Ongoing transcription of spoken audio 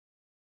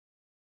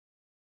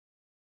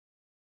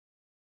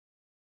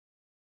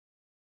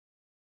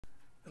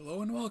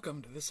Hello and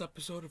welcome to this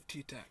episode of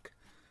T-Tech.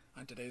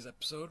 On today's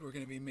episode, we're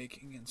going to be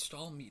making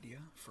install media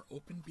for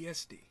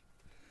OpenBSD.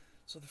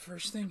 So the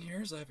first thing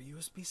here is I have a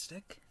USB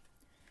stick.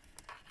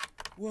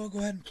 We'll go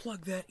ahead and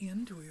plug that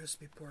into a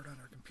USB port on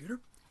our computer.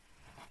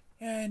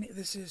 And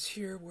this is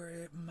here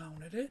where it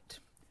mounted it.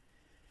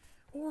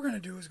 What we're going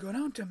to do is go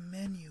down to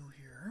menu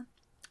here,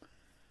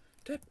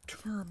 tap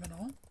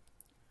terminal,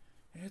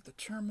 and hit the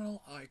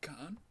terminal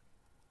icon.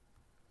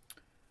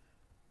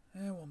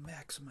 And we'll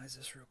maximize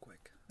this real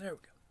quick. There we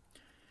go.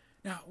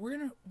 Now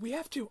we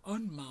have to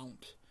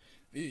unmount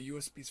the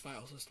USB's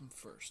file system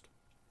first,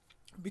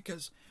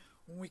 because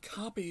when we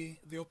copy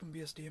the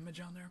OpenBSD image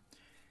on there,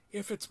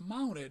 if it's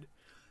mounted,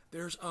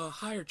 there's a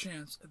higher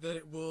chance that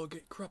it will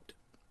get corrupted.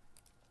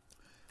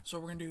 So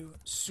we're going to do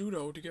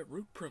sudo to get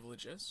root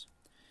privileges.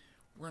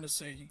 We're going to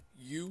say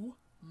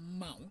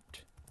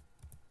unmount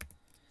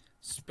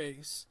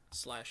space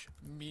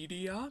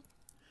 /media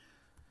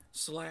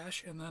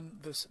 / and then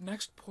this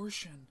next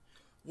portion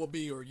will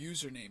be your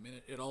username,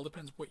 and it all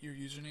depends what your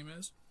username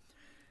is.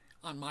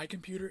 On my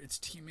computer, it's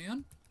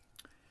tman,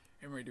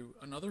 and we're going to do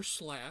another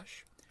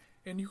 /,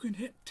 and you can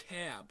hit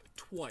tab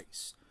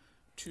twice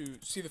to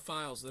see the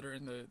files that are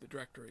in the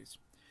directories.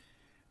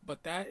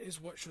 But that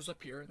is what shows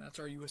up here, and that's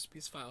our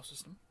USB's file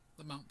system,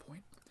 the mount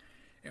point.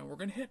 And we're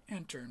going to hit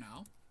enter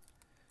now,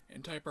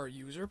 and type our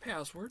user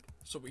password,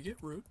 so we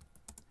get root.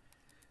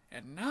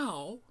 And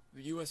now,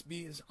 the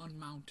USB is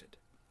unmounted.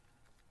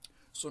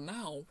 So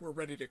now, we're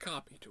ready to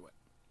copy to it.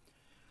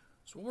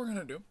 So what we're going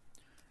to do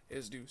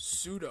is do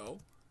sudo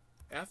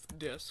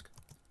fdisk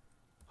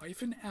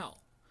 -l.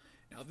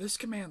 Now this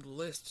command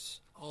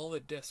lists all the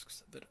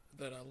disks that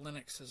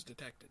Linux has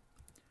detected.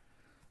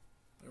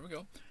 There we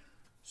go.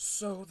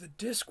 So the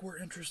disk we're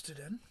interested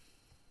in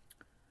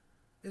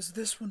is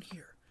this one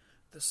here,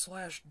 the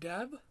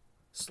 /dev/sdb.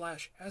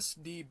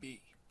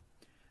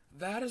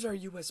 That is our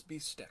USB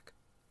stick.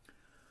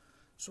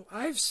 So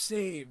I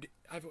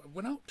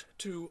went out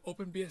to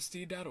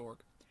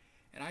openbsd.org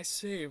and I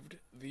saved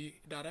the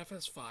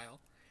 .fs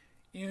file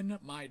in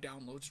my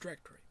downloads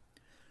directory.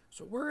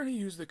 So we're going to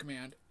use the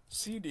command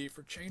cd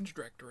for change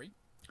directory,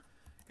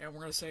 and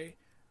we're going to say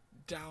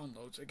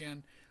downloads.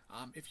 Again,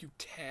 if you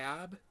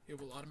tab, it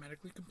will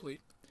automatically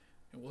complete,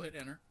 and we'll hit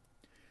enter.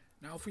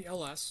 Now if we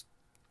ls,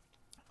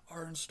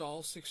 our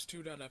install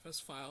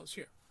 62.fs file is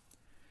here.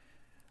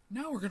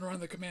 Now we're going to run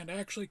the command to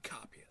actually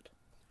copy it.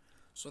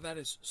 So that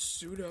is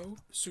sudo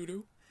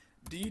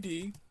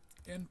dd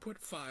input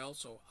file,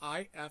 so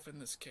if in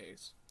this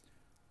case,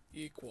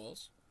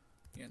 equals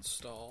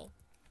install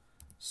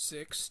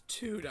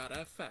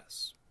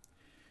 62.fs.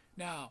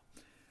 Now,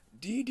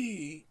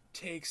 dd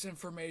takes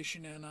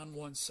information in on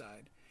one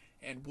side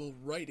and will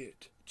write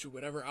it to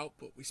whatever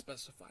output we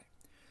specify.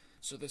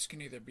 So this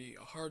can either be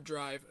a hard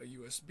drive, a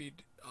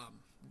USB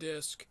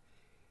disk,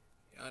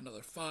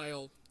 another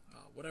file,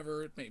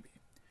 whatever it may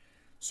be.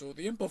 So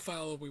the info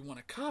file we want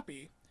to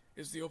copy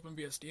is the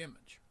OpenBSD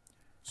image.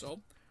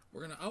 So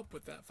we're going to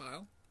output that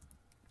file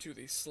to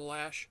the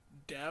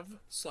 /dev/sdb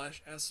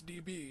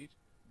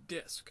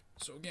disk.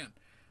 So again,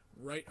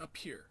 right up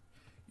here.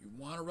 You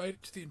want to write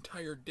it to the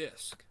entire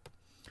disk,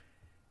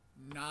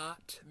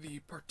 not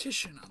the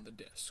partition on the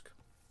disk.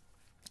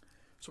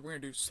 So we're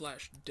going to do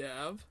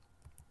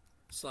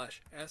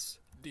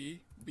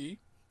 /dev/sdb.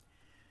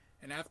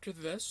 And after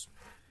this,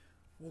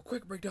 we'll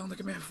quick break down the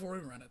command before we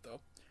run it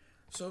though.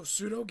 So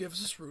sudo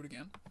gives us root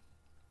again.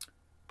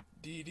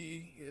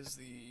 dd is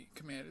the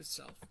command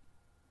itself.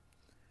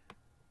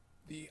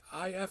 The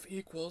if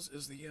equals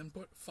is the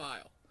input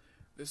file.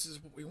 This is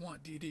what we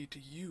want dd to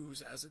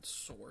use as its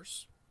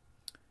source.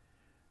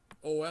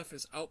 OF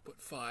is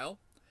output file.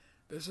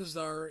 This is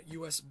our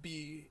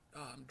USB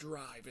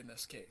drive in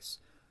this case.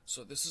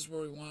 So this is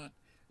where we want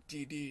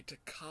dd to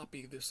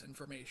copy this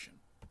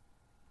information.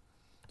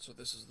 So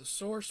this is the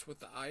source with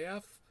the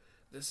if.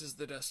 This is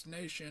the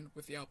destination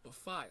with the output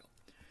file.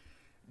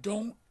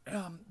 Don't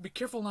be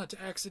careful not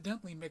to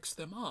accidentally mix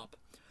them up,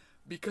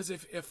 because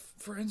if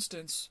for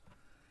instance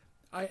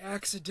I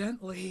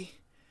accidentally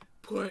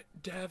put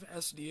dev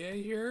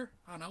SDA here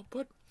on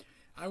output,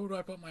 I would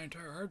wipe out my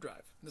entire hard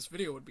drive. This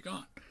video would be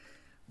gone.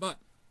 But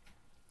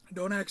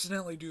don't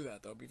accidentally do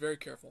that though. Be very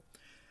careful.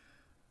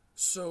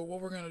 So what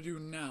we're going to do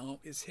now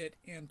is hit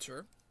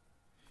enter,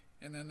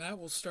 and then that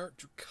will start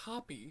to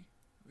copy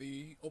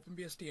the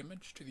OpenBSD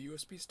image to the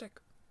USB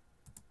stick.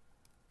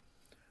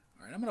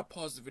 Alright, I'm going to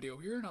pause the video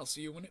here and I'll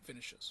see you when it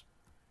finishes.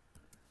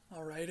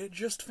 Alright, it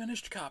just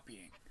finished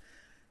copying.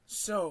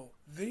 So,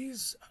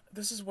 this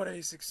is what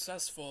a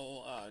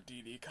successful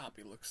DD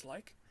copy looks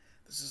like.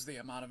 This is the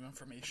amount of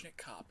information it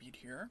copied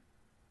here.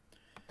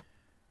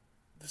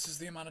 This is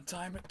the amount of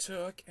time it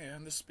took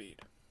and the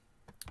speed.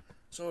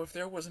 So if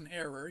there was an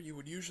error, you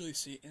would usually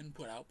see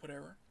input-output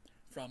error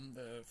from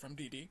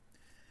DD.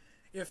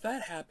 If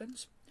that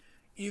happens,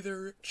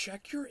 either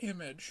check your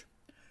image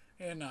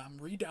and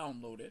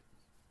re-download it,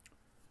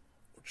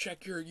 or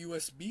check your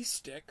USB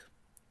stick,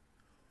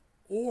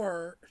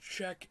 or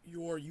check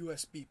your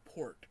USB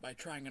port by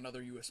trying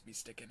another USB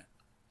stick in it.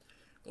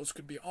 Those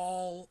could be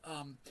all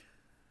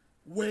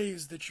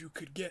ways that you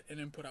could get an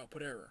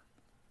input-output error.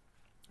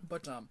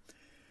 But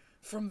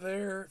from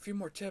there, a few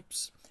more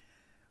tips.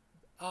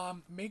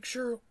 Make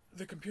sure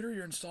the computer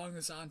you're installing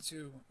this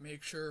onto,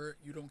 make sure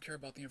you don't care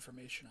about the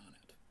information on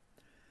it.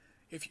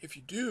 If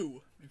you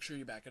do, make sure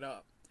you back it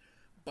up.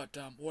 But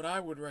what I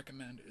would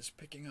recommend is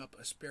picking up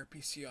a spare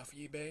PC off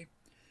eBay,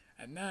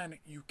 and then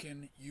you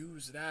can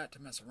use that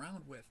to mess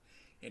around with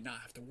and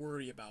not have to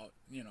worry about,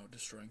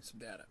 destroying some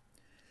data.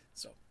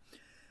 So,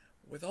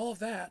 with all of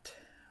that,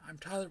 I'm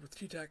Tyler with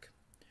T-Tech,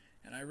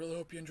 and I really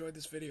hope you enjoyed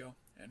this video,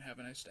 and have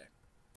a nice day.